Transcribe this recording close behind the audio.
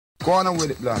Go on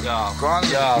with it, blood.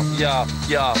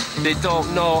 Yo. They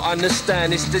don't know,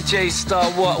 understand, it's the J-Star.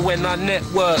 What when I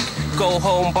network? Go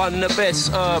home, bun the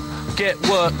best herb. Get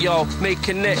work, yo, make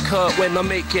your neck hurt when I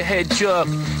make your head jerk.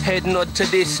 Head nod to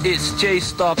this, it's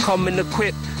J-Star coming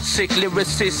equipped. Sick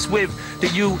lyricists with the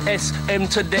USM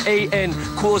to the AN.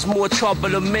 Cause more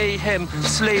trouble and mayhem,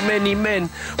 slay many men.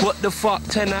 What the fuck,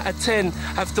 10 out of 10.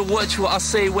 Have to watch what I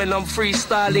say when I'm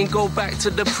freestyling. Go back to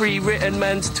the pre-written,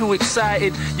 man's too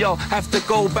excited. Yo, have to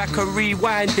go back and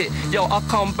rewind it. Yo, I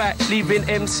come back leaving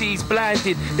MCs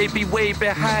blinded. They be way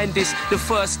behind this, the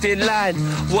first in line.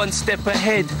 One step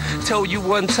ahead, tell you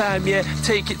one time, yeah,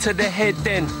 take it to the head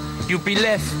then. You be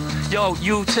left, yo,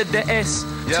 you to the S.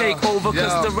 Take over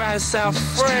cause the rhymes sound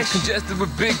fresh. Street congested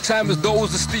with big timers,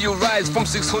 those that steal rides. From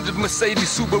 600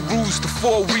 Mercedes Subarus to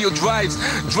four-wheel drives.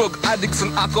 Drug addicts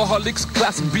and alcoholics,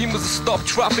 classic beamers that stop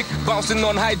traffic, bouncing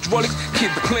on hydraulics.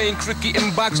 Kids playing cricket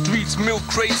in back streets, milk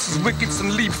crates, wickets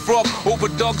and leapfrog over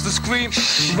dogs that scream.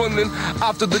 Running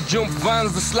after the jump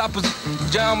vans, the slappers,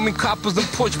 jamming coppers and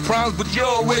push prowns. But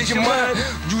yo, where's your mind?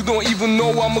 You don't even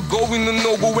know I'm going to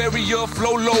no area.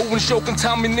 Flow low and show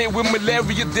contaminate with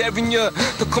malaria, daring ya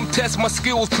to come test my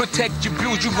skills, protect your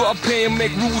bills. You gotta pay and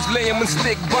make rules, lay them and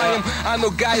stick by them. I know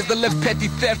guys that left petty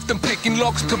theft and picking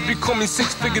locks to becoming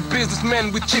six-figure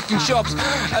businessmen with chicken shops.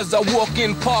 As I walk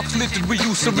in parks littered with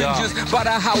used syringes, by the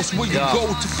house where you go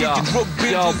to feed your drug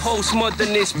binges.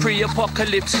 Postmodernist,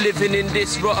 pre-apocalypse, living in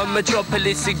this rotten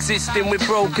metropolis, existing with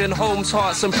broken homes,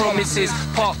 hearts and promises.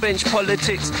 Park bench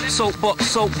politics, soapbox,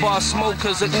 soap bar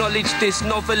smokers, acknowledge this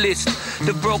novelist.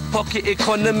 The broke pocket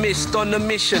economist on a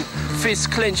mission.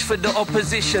 Fist clenched for the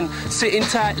opposition, sitting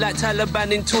tight like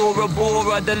Taliban in Tora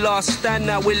Bora. The last stand,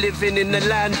 now we're living in the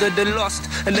land of the lost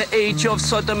and the age of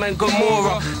Sodom and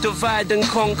Gomorrah. Divide and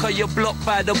conquer, you're blocked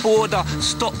by the border,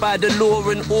 stopped by the law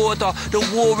and order. The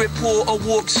war reporter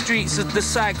walks streets as the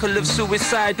cycle of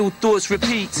suicidal thoughts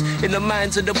repeats in the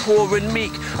minds of the poor and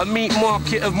meek. A meat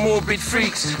market of morbid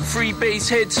freaks, free base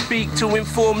heads speak to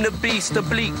inform the beast. A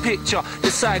bleak picture,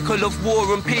 the cycle of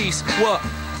war and peace. What?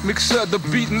 Mixer, the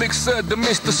beat mixer, the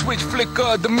Mr. Switch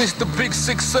flicker, the Mr. Big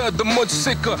Sixer, the much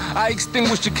sicker. I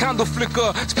extinguish your candle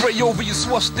flicker, spray over your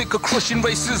swastika, crushing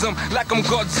racism like I'm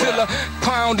Godzilla.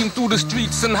 Pounding through the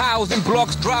streets and housing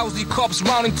blocks, drowsy cops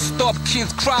rounding to stop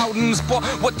kids crowding the spot,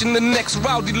 watching the next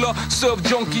rowdy law. Serve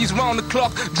junkies round the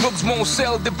clock, drugs won't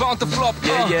sell, they're bound to flop.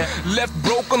 Left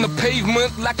broke on the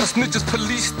pavement like a snitch's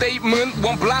police statement.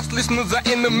 One blast, listeners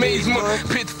are in amazement.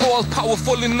 Pitfalls,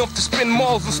 powerful enough to spin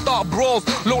malls and start brawls.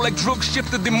 Low like drug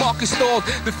shifter, the market stalled.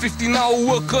 The 15-hour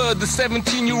worker, the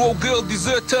 17-year-old girl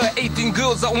deserter. 18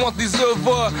 girls I want deserve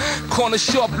her. Corner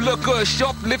shop lurker,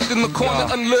 shoplift in the corner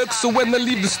unlurk. So when I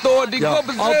leave the store, they go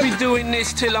berserk. I'll be doing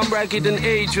this till I'm ragged and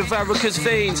aged with varicose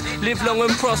veins. Live long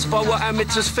and prosper while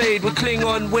amateurs fade. We cling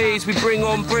on ways, we bring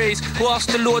on praise. We ask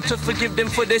the Lord to forgive them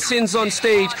for their sins on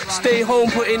stage. Stay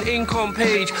home, putting ink on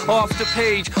page after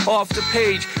page after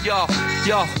page.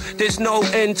 Yo, there's no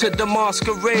end to the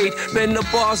masquerade. Bend the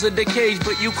bars of the cage,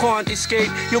 but you can't escape.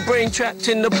 Your brain trapped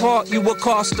in the part you were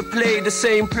cast to play. The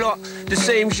same plot, the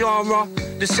same genre,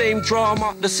 the same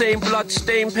drama, the same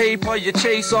blood-stained paper you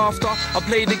chase after. I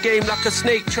play the game like a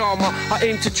snake charmer. I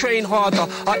aim to train harder.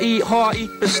 I eat hearty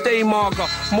but stay mager.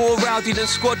 More rowdy than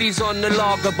squaddies on the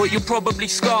lager, but you're probably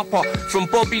scarper from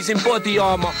bobbies in body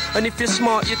armor. And if you're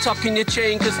smart, you're tucking your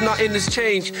chain, cause nothing has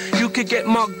changed. You could get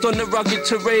mugged on the rugged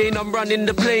terrain. I'm running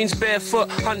the plains barefoot,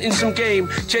 hunting some game.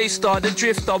 J-Star, the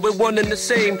drifter, we're one and the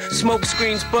same. Smoke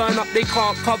screens burn up, they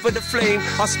can't cover the flame.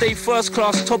 I stay first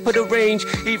class, top of the range.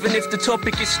 Even if the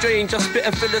topic is strange, I spit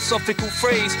a philosophical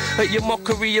phrase at your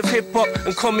mockery of hip-hop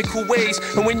and comical ways.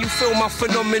 And when you feel my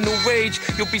phenomenal rage,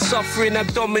 you'll be suffering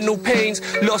abdominal pains,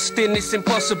 lost in this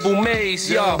impossible maze.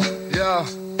 Yo.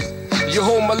 You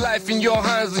hold my life in your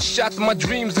hands and shatter my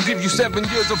dreams to give you 7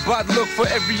 years of bad luck for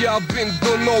every year I've been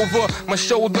done over. My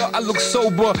shoulder, I look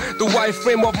sober. The white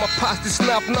frame of my past is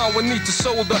snapped, now I need to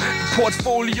solder. The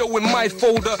portfolio in my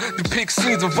folder depicts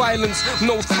scenes of violence.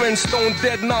 No friends, stone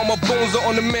dead, now my bones are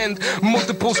on the mend.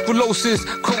 Multiple sclerosis,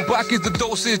 come back is the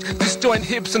dosage. Disjoint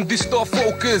hips and distort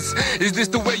focus. Is this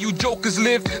the way you jokers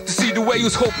live? To see the way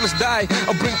who's hopeless die?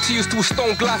 I bring tears to a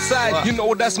stone glass eye. You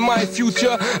know that's my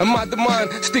future and my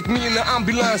demand. Stick me in the an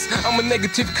ambulance. I'm a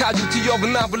negative casualty of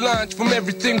an avalanche. From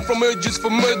everything from urges for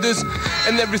murders,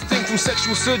 and everything from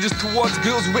sexual surges towards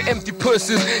girls with empty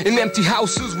purses, in empty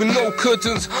houses with no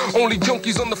curtains. Only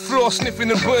junkies on the floor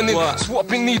sniffing and burning,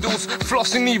 swapping needles,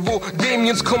 flossing evil.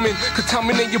 Damien's coming,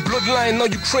 contaminate your bloodline. Now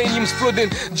Ukrainians flooding,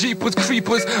 jeepers,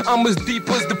 creepers. I'm as deep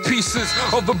as the pieces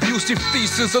of abusive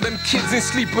thesis of them kids in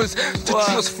sleepers. To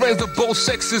trust friends of both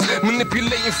sexes,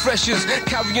 manipulating freshers,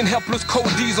 carrying helpless cold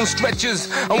D's on stretchers.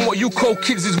 And what you call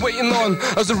kids is waiting on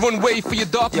as a runway for your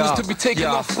darkness to be taken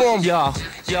off from.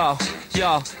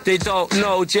 Yo, they don't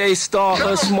know,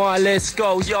 J-Star, smile, let's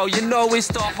go. Yo, you know it's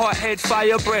the hothead,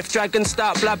 fire breath, dragon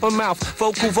start, blabbermouth,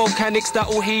 vocal volcanics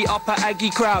that'll heat up a Aggie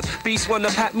crowd. Beast wanna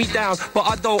pat me down, but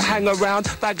I don't hang around.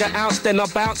 Bag an ounce, then I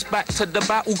bounce back to the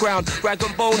battleground. Rag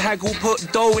and bone haggle, put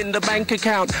dough in the bank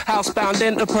account. Housebound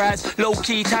enterprise,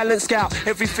 low-key talent scout.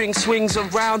 Everything swings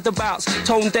and roundabouts.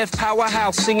 Tone deaf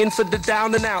powerhouse, singing for the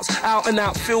down and outs. Out and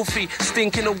out, filthy,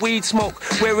 stinking of weed smoke.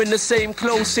 Wearing the same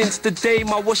clothes since the day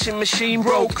my washing machine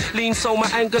broke. Lean so my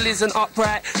angle isn't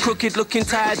upright. Crooked looking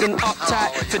tired and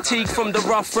uptight. Fatigue from the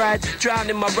rough ride.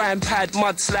 Drowning my rampad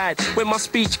mudslide. When my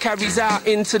speech carries out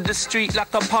into the street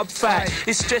like a pub fight.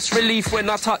 It's stress relief when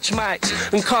I touch mics.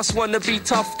 And cuss wanna be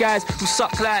tough guys who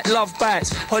suck like love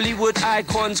bites. Hollywood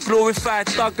icons glorified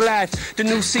thug life. The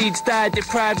new seeds die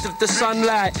deprived of the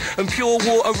sunlight. And pure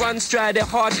water runs dry, they're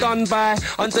hard done by.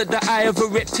 Under the eye of a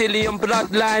reptilian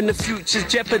bloodline. The future's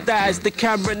jeopardized, the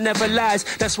camera never lies.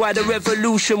 That's why the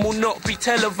revolution will not be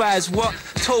televised. What?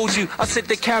 Told you, I said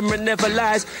the camera never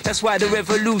lies. That's why the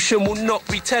revolution will not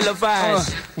be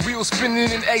televised. Wheels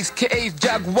spinning in XKA's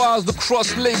Jaguars, the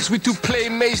cross legs with two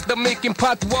playmates, they're making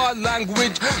patois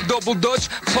language. Double Dutch,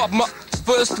 pop my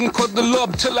first and cut the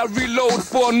lob till I reload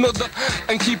for another.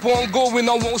 And keep on going,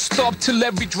 I won't stop till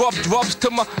every drop drops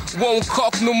till my won't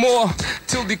cock no more.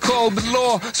 Till they call the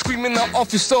law, screaming at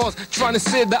officers, trying to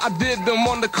say that I did them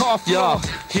on the car floor.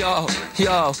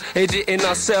 Yo, editing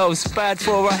ourselves, bad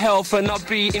for our health, and I'll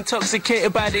be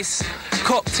intoxicated by this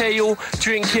cocktail,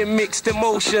 drinking mixed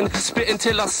emotion, spit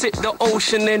until I sip the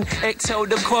ocean, then exhale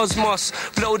the cosmos,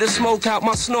 blow the smoke out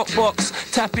my snot box,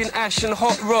 tapping ash and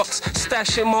hot rocks,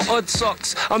 stashing my odd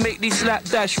socks. I make these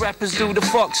slapdash rappers do the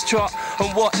foxtrot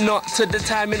and whatnot to the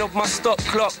timing of my stop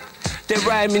clock. Their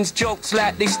rhyming's jokes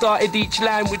like they started each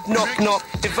line with knock knock.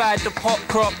 Divide the pop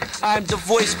crop. I'm the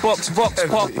voice box, vox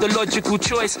pop, the logical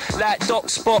choice like Doc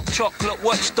Spock, chocolate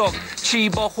watchdog,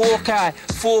 Chiba Hawkeye,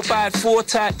 4x4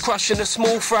 type, crushing a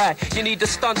small fry. You need a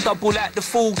stunt double like the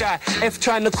Fool Guy. F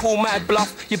trying to call my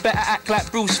bluff. You better act like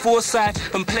Bruce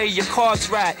Forsyth and play your cards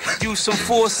right. Use some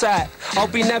foresight. I'll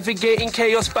be navigating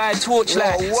chaos by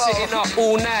torchlight, sitting up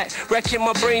all night, wrecking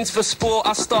my brains for sport.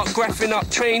 I start graphing up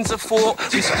trains of thought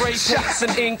with spray pens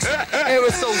and inks,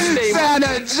 aerosol stable. Sound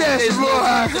of Jehst, boy.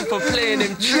 For playing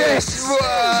them tricks.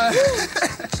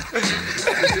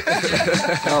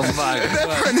 Oh my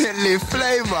God. Definitely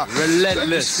flavor.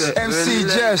 Relentless. MC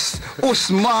Jehst,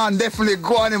 Usman definitely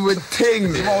going in with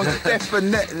things, most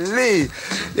definitely.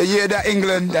 You hear that,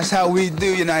 England? That's how we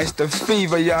do, you know. It's the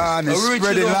fever, yarn. It's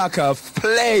spreading like a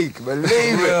plague, believe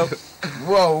it.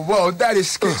 Whoa, that is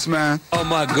skits, man. Oh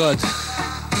my God.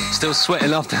 Still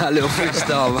sweating after that little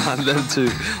freestyle, man. Them two.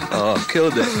 Oh,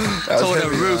 killed it. Tore the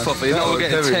roof off it. You know, we're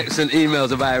getting texts and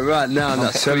emails about it right now.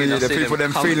 I'm telling you, the people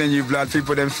them feeling you, blood.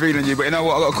 People them feeling you. But you know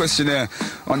what? I got a question there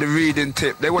on the reading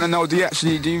tip. They want to know, do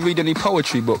you read any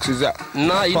poetry books? Is that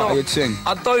nah, you part know, of your thing?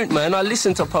 I don't, man. I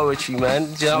listen to poetry, man.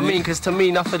 Do you know what I mean? Because to me,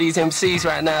 enough of these MCs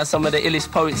right now are some of the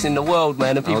illest poets in the world,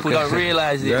 man. And people don't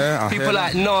realise it. Yeah, people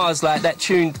like Nas, like that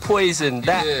tune Poison,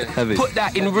 that put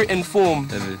that in written form.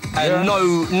 And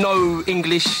no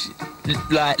English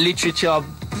like literature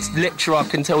lecturer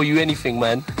can tell you anything,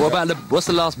 man. What's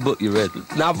the last book you read?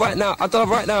 Now, right now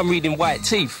I'm reading White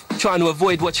Teeth, trying to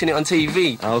avoid watching it on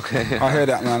TV. Okay. I heard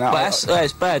that, man. But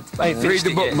it's bad. I ain't read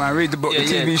the book, yet. man. Read the book. The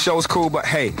TV show's cool, but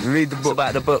hey, read the book. It's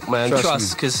about the book, man.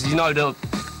 Trust, because you know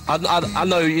I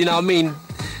know, you know what I mean.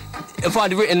 If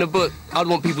I'd written the book, I'd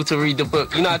want people to read the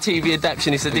book. You know, TV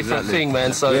adaptation is a different thing,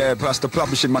 man. So yeah, plus the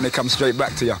publishing money comes straight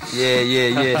back to you.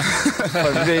 Yeah.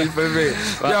 For real.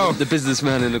 Yo, the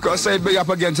businessman in the... Gotta say big up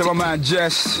again to my man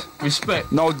Jehst.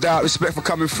 Respect. No doubt, respect for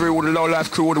coming through, all the low life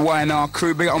crew, all the YNR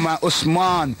crew. Big up my man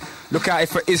Usman. Look out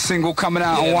for his single coming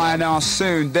out on YNR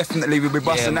soon. Definitely, we'll be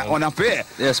busting that one up here.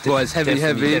 Yes, boys,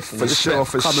 heavy. For sure.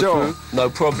 No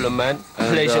problem, man.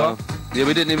 Pleasure. Yeah,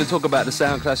 we didn't even talk about the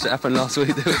sound clash that happened last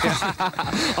week, did we?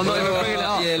 I'm not even bringing it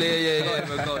up.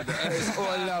 Yeah. It's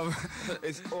all love.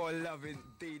 It's all love,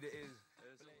 indeed it is.